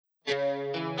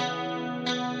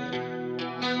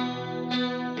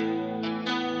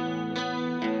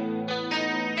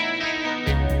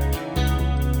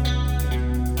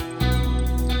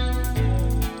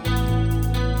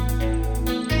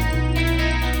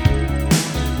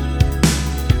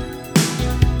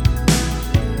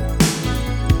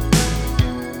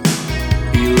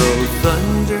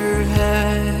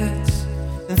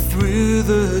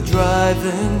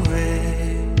driving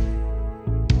rain,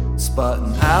 spot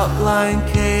an outline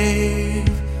cave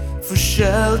for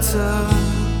shelter.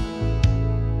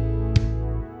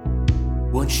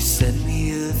 Once you sent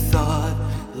me a thought,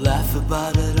 laugh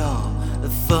about it all, a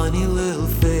funny little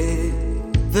fate.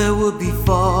 There would be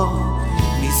fall,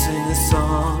 me sing a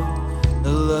song, a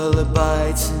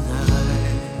lullaby tonight.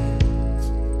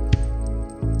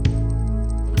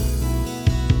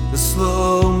 A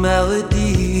slow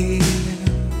melody,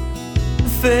 a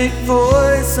faint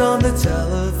voice on the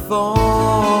telephone,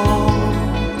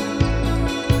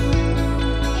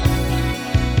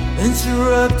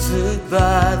 interrupted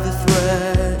by the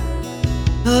threat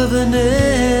of an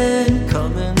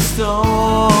incoming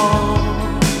storm.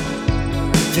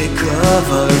 Take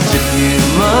cover if you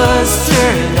must,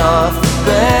 turn off the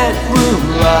bedroom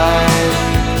light.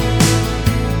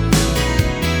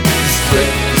 Just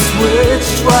flip the switch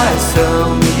twice, tell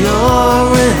me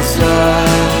you're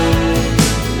inside.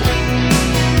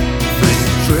 First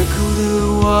a trickle a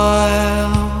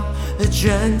while, a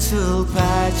gentle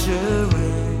patch of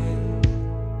rain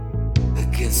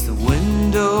against the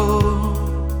window.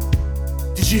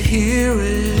 Did you hear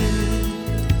it?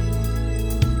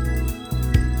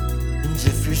 And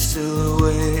if you're still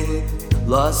awake,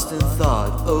 lost in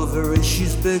thought over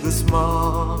issues big or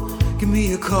small, give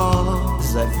me a call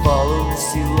as I follow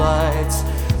misty lights,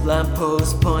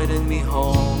 lampposts pointing me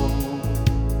home.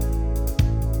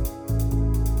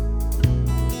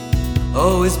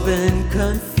 Always been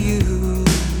confused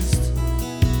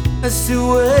as to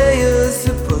where you're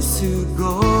supposed to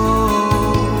go.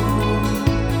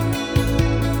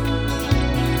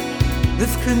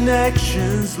 If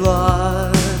connection's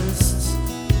lost,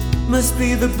 must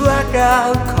be the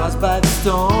blackout caused by the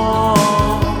storm.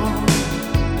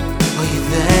 Are you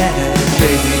there,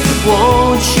 baby?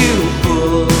 Won't you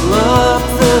pull up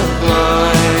the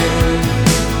blinds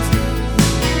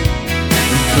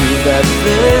and prove that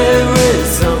there is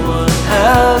someone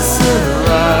else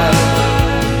alive?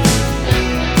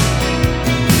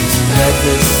 Let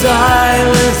the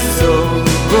silence so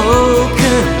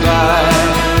broken by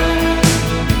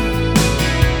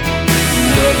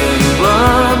loving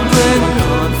rumbling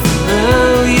on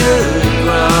familiar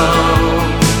ground.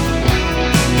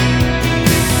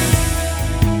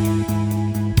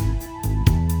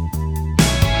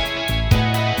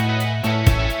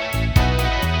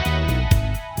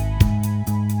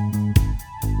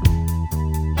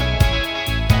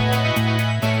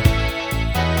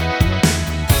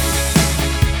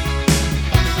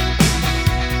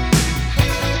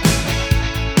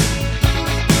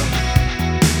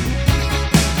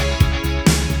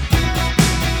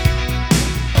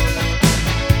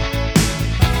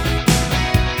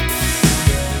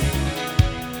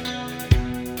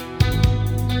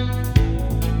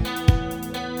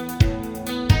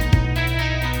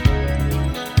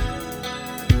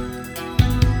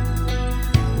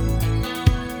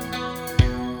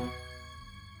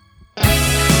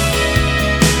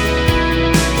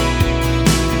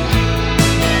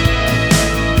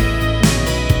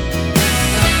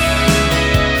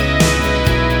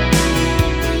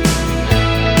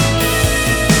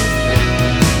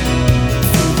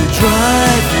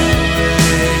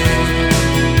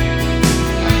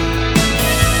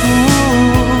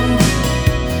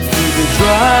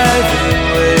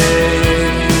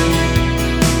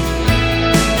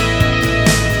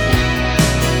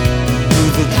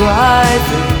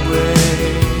 Driving